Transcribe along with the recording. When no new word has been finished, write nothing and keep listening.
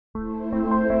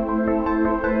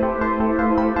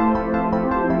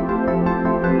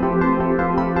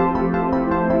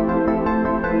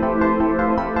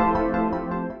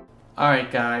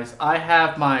Alright guys, I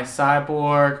have my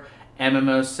Cyborg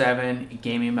M.M.O 7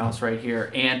 gaming mouse right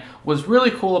here, and what's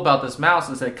really cool about this mouse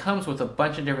is that it comes with a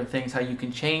bunch of different things, how you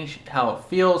can change how it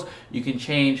feels, you can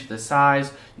change the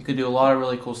size, you can do a lot of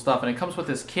really cool stuff, and it comes with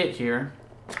this kit here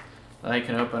that I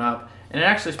can open up, and it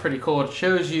actually is pretty cool. It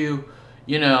shows you,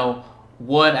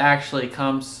 what actually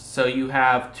comes. So you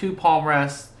have 2 palm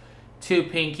rests, 2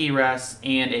 pinky rests,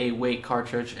 and a weight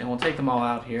cartridge, and we'll take them all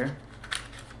out here.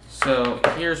 So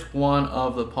here's one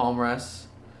of the palm rests,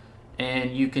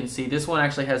 and you can see this one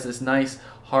actually has this nice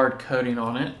hard coating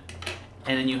on it,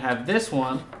 and then you have this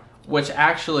one which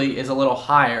actually is a little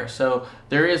higher. So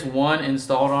there is one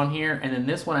installed on here, and then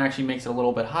this one actually makes it a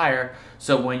little bit higher,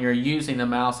 so when you're using the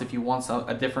mouse, if you want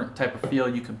a different type of feel,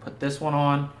 you can put this one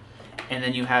on. And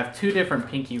then you have 2 different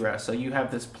pinky rests. So you have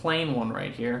this plain one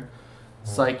right here.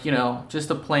 It's like,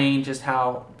 just a plain, just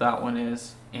how that one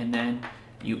is. And then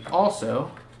you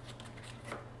also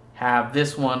have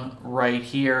this one right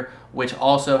here, which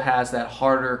also has that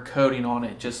harder coating on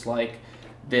it, just like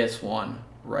this one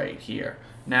right here.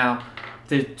 Now,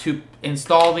 to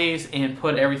install these and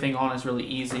put everything on is really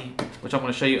easy, which I'm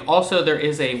going to show you. Also, there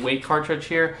is a weight cartridge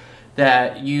here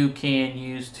that you can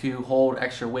use to hold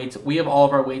extra weights. We have all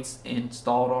of our weights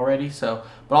installed already, but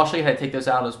I'll show you how to take those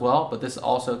out as well, but this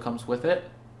also comes with it.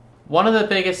 One of the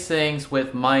biggest things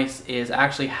with mice is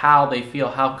actually how they feel,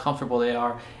 how comfortable they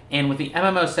are. And with the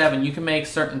M.M.O 7, you can make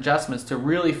certain adjustments to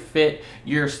really fit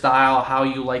your style, how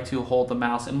you like to hold the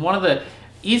mouse. And one of the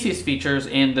easiest features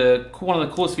and one of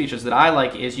the coolest features that I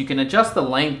like is you can adjust the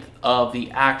length of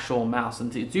the actual mouse.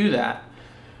 And to do that,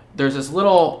 there's this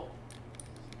little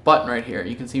button right here.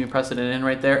 You can see me pressing it in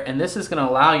right there, and this is going to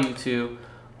allow you to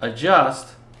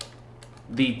adjust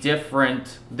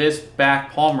this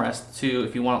back palm rest to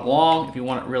if you want it long, if you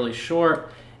want it really short.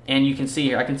 And you can see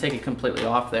here, I can take it completely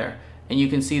off there, and you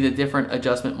can see the different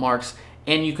adjustment marks,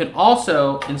 and you can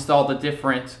also install the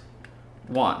different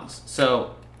ones.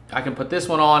 So I can put this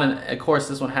one on, and of course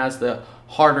this one has the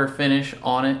harder finish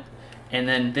on it, and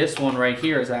then this one right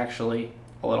here is actually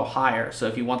a little higher. So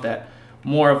if you want that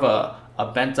more of a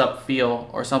bent up feel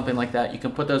or something like that, you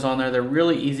can put those on there. They're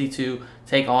really easy to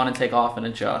take on and take off and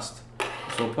adjust.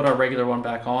 So we'll put our regular one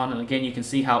back on, and again you can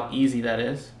see how easy that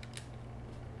is.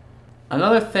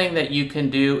 Another thing that you can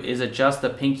do is adjust the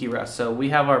pinky rest. So we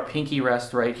have our pinky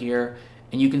rest right here,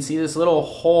 and you can see this little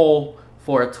hole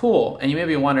for a tool, and you may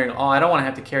be wondering, oh, I don't want to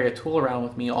have to carry a tool around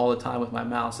with me all the time with my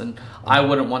mouse, and I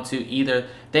wouldn't want to either.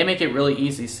 They make it really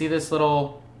easy. See this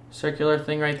little circular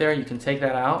thing right there? You can take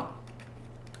that out.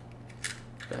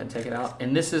 Go ahead and take it out,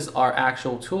 and this is our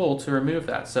actual tool to remove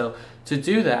that. So to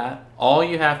do that, all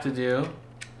you have to do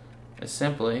is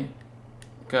simply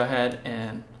go ahead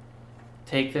and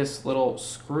take this little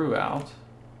screw out,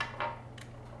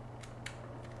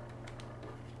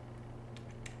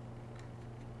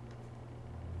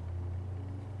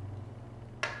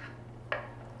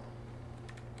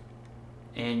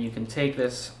 and you can take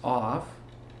this off.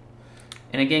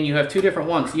 And again, you have 2 different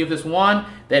ones. You have this one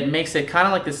that makes it kind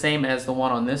of like the same as the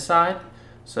one on this side.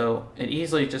 So it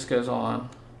easily just goes on.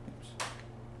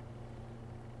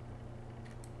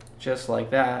 Just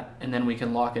like that. And then we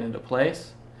can lock it into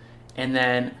place. And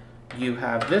then you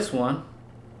have this one,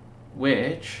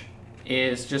 which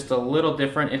is just a little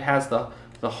different. It has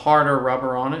the harder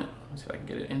rubber on it. Let's see if I can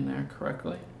get it in there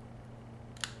correctly.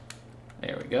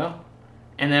 There we go.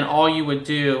 And then all you would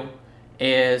do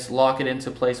is lock it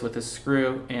into place with a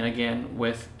screw, and again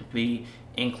with the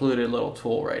included little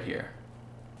tool right here.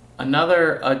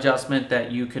 Another adjustment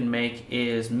that you can make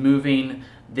is moving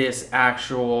this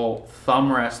actual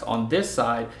thumb rest on this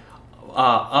side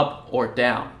up or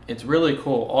down. It's really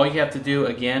cool. All you have to do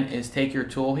again is take your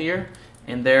tool here,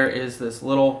 and there is this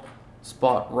little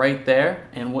spot right there,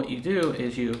 and what you do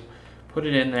is you put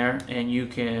it in there and you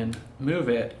can move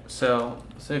it. So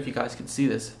if you guys can see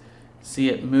this, see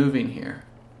it moving here,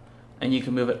 and you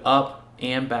can move it up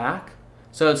and back.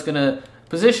 So it's going to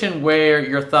position where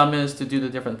your thumb is to do the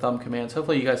different thumb commands.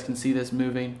 Hopefully you guys can see this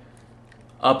moving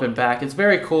up and back. It's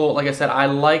very cool. Like I said, I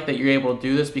like that you're able to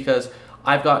do this because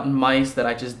I've gotten mice that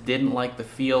I just didn't like the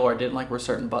feel or didn't like where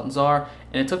certain buttons are,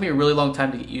 and it took me a really long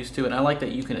time to get used to it, and I like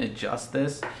that you can adjust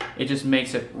this. It just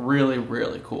makes it really,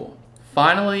 really cool.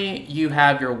 Finally, you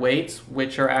have your weights,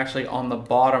 which are actually on the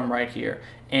bottom right here,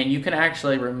 and you can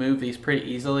actually remove these pretty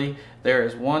easily. There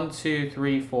is 1, 2,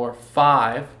 3, 4,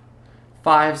 5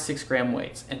 6-gram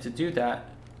weights, and to do that,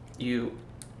 you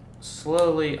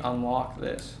slowly unlock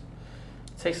this.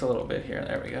 It takes a little bit here.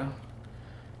 There we go.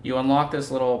 You unlock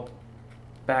this little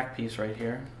back piece right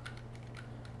here,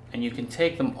 and you can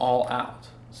take them all out.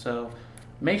 So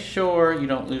make sure you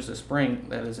don't lose the spring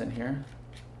that is in here.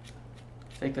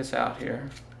 take this out here,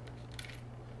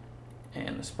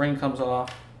 and the spring comes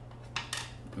off.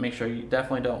 Make sure you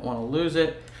definitely don't want to lose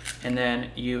it. And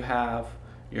then you have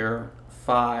your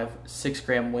 5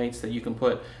 6-gram weights that you can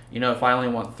put, you know, if I only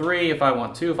want 3, if I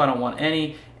want 2, if I don't want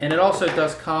any. And it also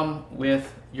does come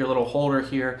with your little holder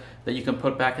here that you can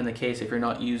put back in the case if you're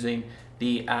not using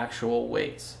the actual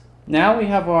weights. Now we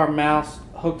have our mouse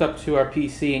hooked up to our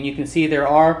PC, and you can see there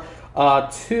are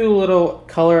 2 little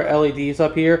color LEDs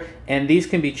up here, and these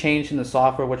can be changed in the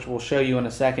software, which we'll show you in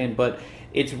a second, but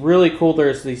it's really cool.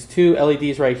 There's these 2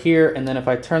 LEDs right here, and then if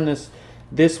I turn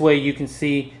this way, you can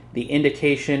see the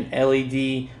indication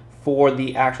LED for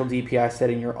the actual DPI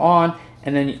setting you're on.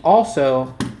 And then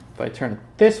also, if I turn it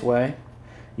this way,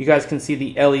 you guys can see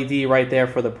the LED right there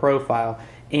for the profile.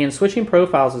 And switching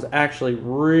profiles is actually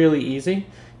really easy.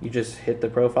 You just hit the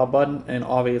profile button, and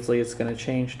obviously it's going to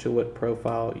change to what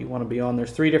profile you want to be on.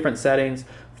 There's 3 different settings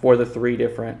for the 3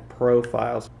 different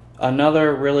profiles.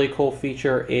 Another really cool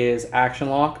feature is Action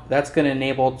Lock. That's going to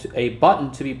enable a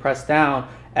button to be pressed down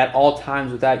at all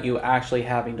times without you actually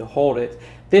having to hold it.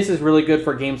 This is really good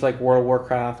for games like World of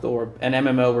Warcraft or an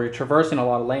MMO where you're traversing a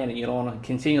lot of land and you don't want to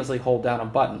continuously hold down a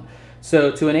button.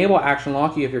 So to enable Action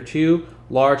Lock, you have your 2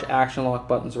 large Action Lock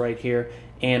buttons right here,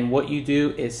 and what you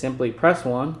do is simply press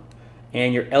one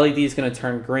and your LED is going to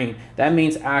turn green. That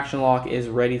means Action Lock is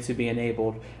ready to be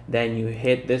enabled. Then you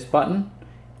hit this button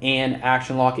and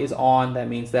Action Lock is on. That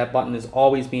means that button is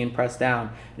always being pressed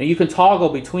down. Now you can toggle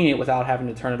between it without having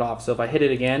to turn it off. So if I hit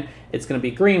it again, it's going to be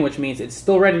green, which means it's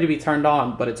still ready to be turned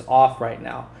on, but it's off right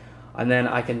now. And then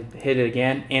I can hit it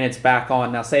again and it's back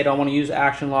on. Now say I don't want to use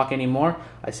Action Lock anymore,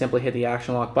 I simply hit the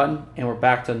Action Lock button and we're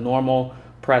back to normal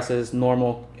presses,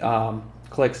 normal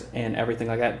clicks and everything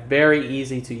like that. Very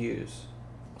easy to use.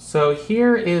 So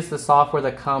here is the software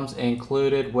that comes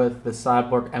included with the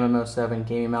Cyborg M.M.O 7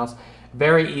 gaming mouse.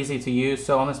 Very easy to use.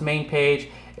 So on this main page,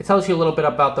 it tells you a little bit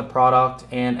about the product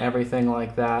and everything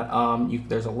like that.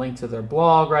 There's a link to their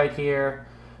blog right here.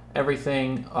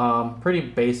 Everything pretty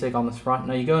basic on this front.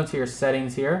 Now you go into your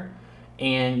settings here,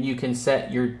 and you can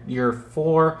set your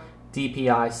 4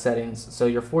 DPI settings. So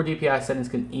your 4 DPI settings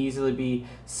can easily be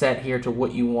set here to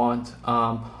what you want.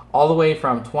 All the way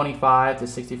from 25 to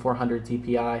 6400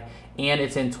 DPI, and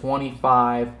it's in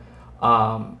 25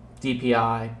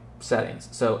 DPI settings.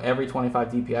 So every 25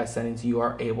 DPI settings you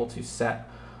are able to set,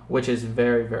 which is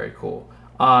very, very cool.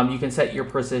 You can set your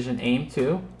precision aim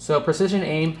too. So precision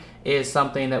aim is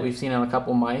something that we've seen on a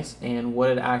couple mice, and what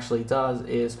it actually does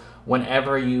is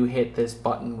whenever you hit this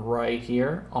button right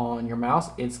here on your mouse,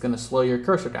 it's going to slow your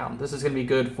cursor down. This is going to be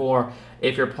good for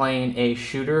if you're playing a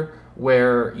shooter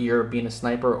where you're being a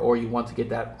sniper or you want to get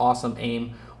that awesome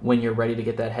aim when you're ready to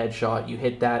get that headshot. You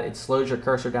hit that, it slows your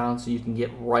cursor down so you can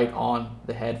get right on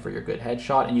the head for your good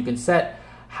headshot, and you can set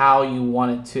how you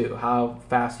want it to, how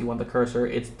fast you want the cursor.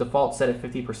 It's default set at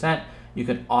 50%. You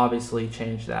can obviously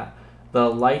change that. The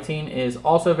lighting is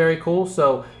also very cool,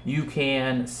 so you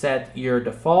can set your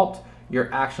default,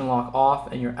 your Action Lock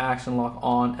off, and your Action Lock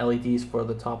on LEDs for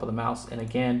the top of the mouse. And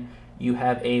again, you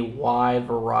have a wide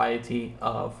variety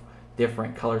of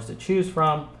different colors to choose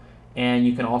from, and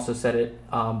you can also set it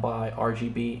by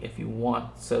RGB if you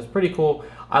want. So it's pretty cool.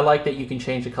 I like that you can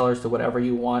change the colors to whatever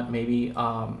you want. Maybe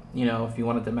you know, if you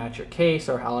wanted to match your case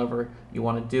or however you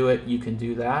want to do it, you can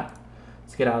do that.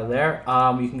 Let's get out of there.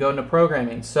 You can go into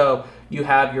programming. So you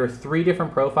have your 3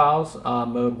 different profiles,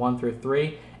 mode 1 through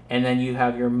 3, and then you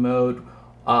have your mode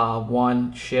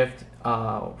 1 shift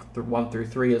 1 through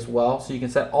 3 as well. So you can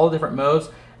set all the different modes,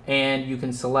 and you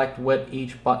can select what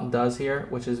each button does here,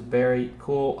 which is very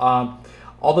cool.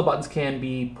 All the buttons can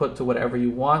be put to whatever you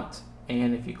want,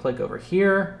 and if you click over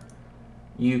here,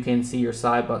 you can see your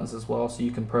side buttons as well, so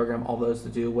you can program all those to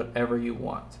do whatever you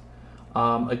want.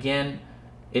 Again,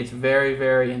 it's very,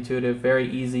 very intuitive, very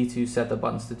easy to set the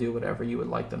buttons to do whatever you would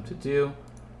like them to do.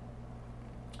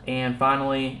 And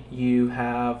finally, you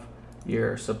have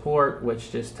your support, which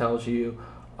just tells you,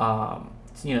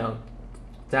 you know,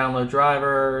 download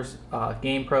drivers,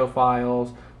 game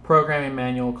profiles, programming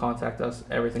manual, contact us,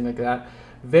 everything like that.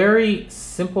 Very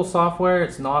simple software.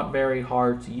 It's not very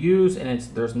hard to use, and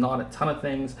there's not a ton of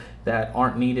things that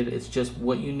aren't needed. It's just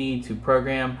what you need to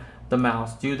program the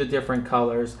mouse, do the different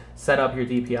colors, set up your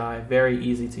DPI. Very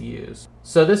easy to use.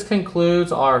 So this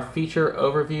concludes our feature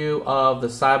overview of the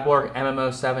Cyborg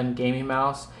M.M.O 7 gaming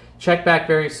mouse. Check back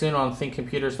very soon on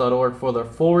thinkcomputers.org for the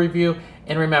full review.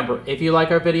 And remember, if you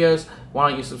like our videos, why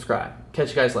don't you subscribe? Catch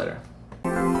you guys later.